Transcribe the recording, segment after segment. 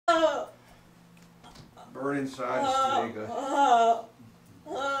burn inside us today,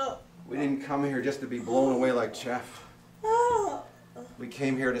 God. We didn't come here just to be blown away like chaff. We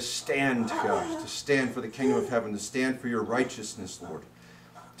came here to stand, God, to stand for the kingdom of heaven, to stand for your righteousness, Lord.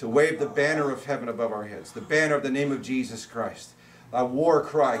 To wave the banner of heaven above our heads, the banner of the name of Jesus Christ. A war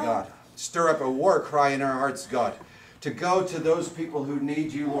cry, God. Stir up a war cry in our hearts, God. To go to those people who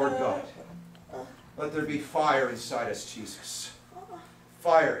need you, Lord God. Let there be fire inside us, Jesus.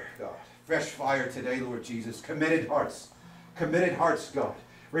 Fire, God. Fresh fire today, Lord Jesus. Committed hearts. Committed hearts, God.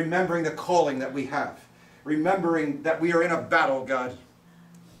 Remembering the calling that we have. Remembering that we are in a battle, God.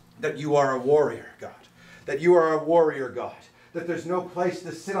 That you are a warrior, God. That you are a warrior, God. That there's no place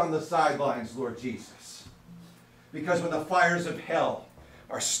to sit on the sidelines, Lord Jesus. Because when the fires of hell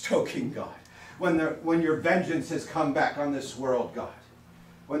are stoking, God, when your vengeance has come back on this world, God,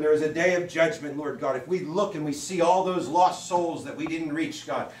 when there is a day of judgment, Lord God, if we look and we see all those lost souls that we didn't reach,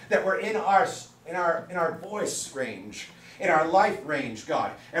 God, that were in our voice range, in our life range,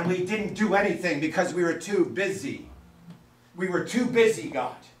 God, and we didn't do anything because we were too busy. We were too busy,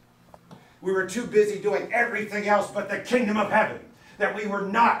 God. We were too busy doing everything else but the kingdom of heaven. That we were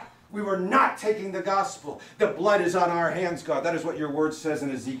not taking the gospel. The blood is on our hands, God. That is what your word says in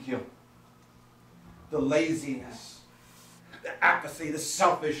Ezekiel. The laziness, the apathy, the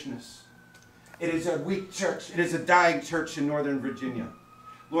selfishness. It is a weak church. It is a dying church in Northern Virginia.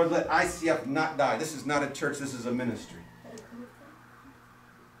 Lord, let ICF not die. This is not a church. This is a ministry.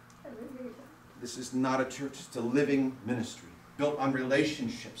 This is not a church. It's a living ministry built on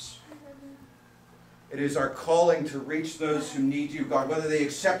relationships. It is our calling to reach those who need you, God, whether they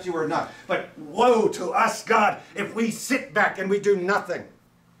accept you or not. But woe to us, God, if we sit back and we do nothing.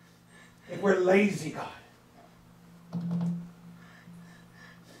 If we're lazy, God.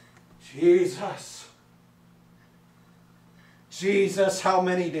 Jesus. Jesus, how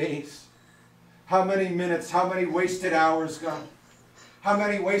many days? How many minutes? How many wasted hours, God? How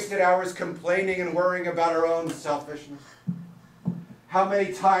many wasted hours complaining and worrying about our own selfishness? How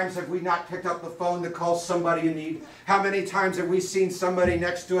many times have we not picked up the phone to call somebody in need? How many times have we seen somebody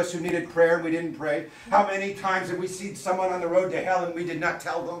next to us who needed prayer and we didn't pray? How many times have we seen someone on the road to hell and we did not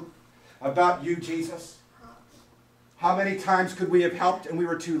tell them about you, Jesus? How many times could we have helped and we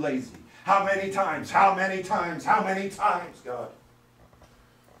were too lazy? How many times? How many times? How many times, God?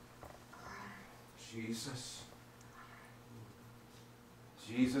 Jesus.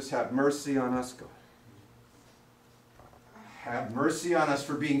 Jesus, have mercy on us, God. Have mercy on us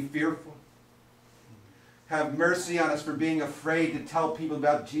for being fearful. Have mercy on us for being afraid to tell people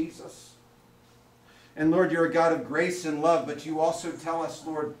about Jesus. And Lord, you're a God of grace and love, but you also tell us,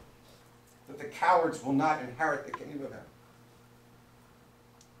 Lord, that the cowards will not inherit the kingdom of heaven.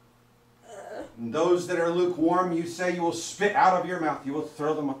 And those that are lukewarm, you say you will spit out of your mouth. You will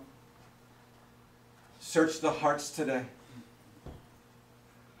throw them up. Search the hearts today.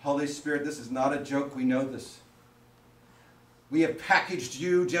 Holy Spirit, this is not a joke. We know this. We have packaged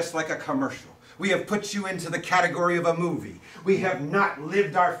you just like a commercial. We have put you into the category of a movie. We have not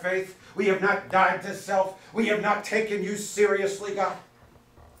lived our faith. We have not died to self. We have not taken you seriously, God.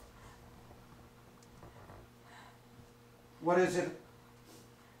 What is it?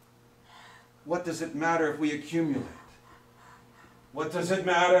 What does it matter if we accumulate? What does it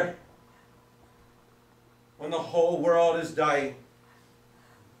matter when the whole world is dying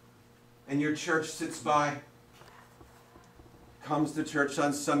and your church sits by? Comes to church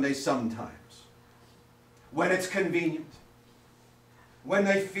on Sunday sometimes, when it's convenient, when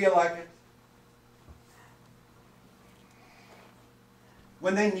they feel like it,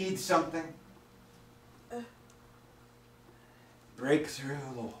 when they need something. Break through,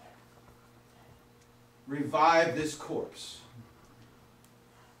 Lord. Revive this corpse.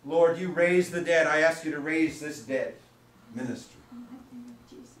 Lord, you raise the dead. I ask you to raise this dead ministry.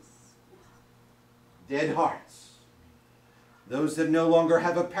 Dead hearts. Those that no longer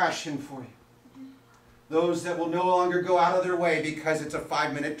have a passion for you. Those that will no longer go out of their way because it's a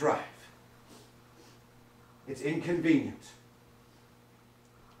 5-minute drive. It's inconvenient.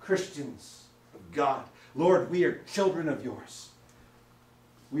 Christians of God, Lord, we are children of yours.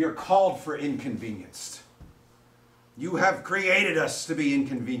 We are called for inconvenienced. You have created us to be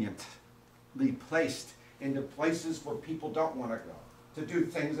inconveniently placed into places where people don't want to go, to do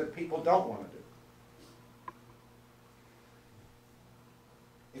things that people don't want to do.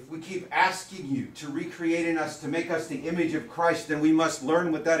 If we keep asking you to recreate in us, to make us the image of Christ, then we must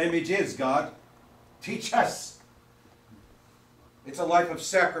learn what that image is, God. Teach us. It's a life of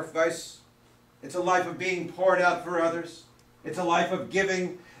sacrifice. It's a life of being poured out for others. It's a life of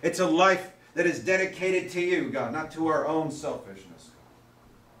giving. It's a life that is dedicated to you, God, not to our own selfishness.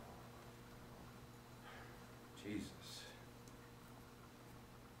 Jesus.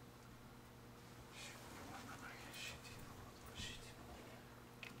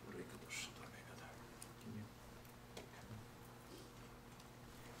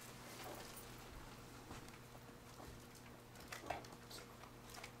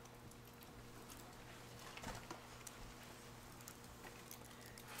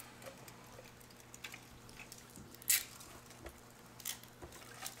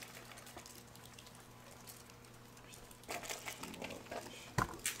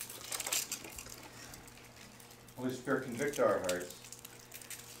 Holy Spirit, convict our hearts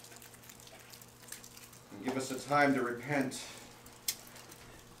and give us a time to repent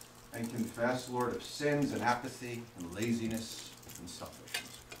and confess, Lord, of sins and apathy and laziness and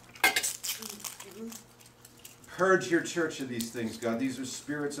selfishness. Purge your church of these things, God. These are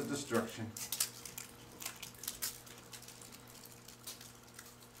spirits of destruction.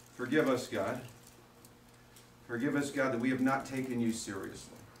 Forgive us, God. Forgive us, God, that we have not taken you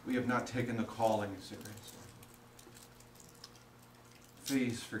seriously. We have not taken the calling seriously.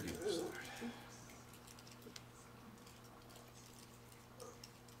 Please forgive us, Lord.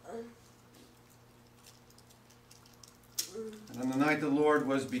 And on the night the Lord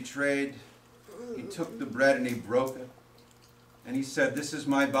was betrayed, he took the bread and he broke it. And he said, "This is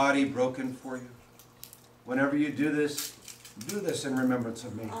my body broken for you. Whenever you do this in remembrance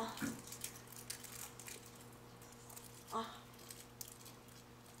of me."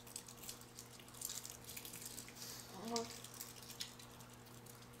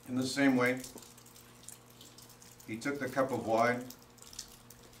 In the same way, he took the cup of wine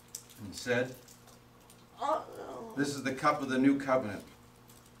and said, "This is the cup of the new covenant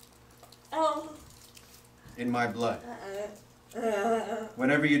in my blood.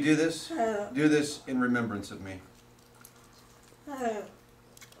 Whenever you do this in remembrance of me."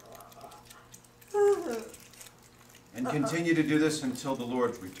 And continue to do this until the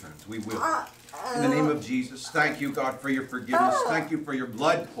Lord returns. We will. In the name of Jesus, thank you, God, for your forgiveness. Thank you for your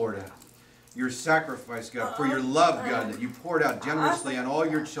blood poured out. Your sacrifice, God, for your love, God, that you poured out generously on all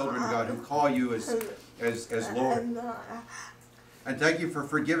your children, God, who call you as Lord. And thank you for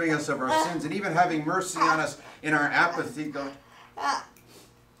forgiving us of our sins and even having mercy on us in our apathy, God.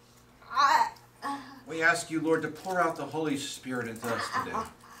 We ask you, Lord, to pour out the Holy Spirit into us today.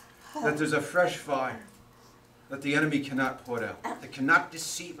 That there's a fresh fire that the enemy cannot put out, that cannot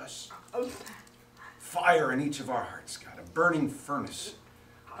deceive us. Fire in each of our hearts, God, a burning furnace,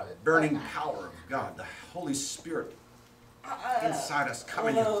 a burning power of God, the Holy Spirit inside us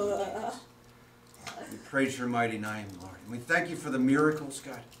coming out. We praise your mighty name, Lord. And we thank you for the miracles,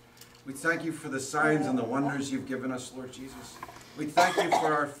 God. We thank you for the signs and the wonders you've given us, Lord Jesus. We thank you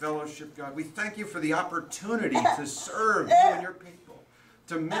for our fellowship, God. We thank you for the opportunity to serve you and your people,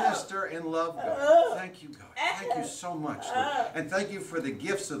 to minister and love, God. Thank you, God. Thank you so much, Lord. And thank you for the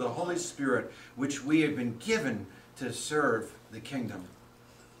gifts of the Holy Spirit, which we have been given to serve the kingdom.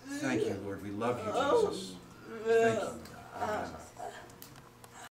 Thank you, Lord. We love you, Jesus. Thank you. Amen.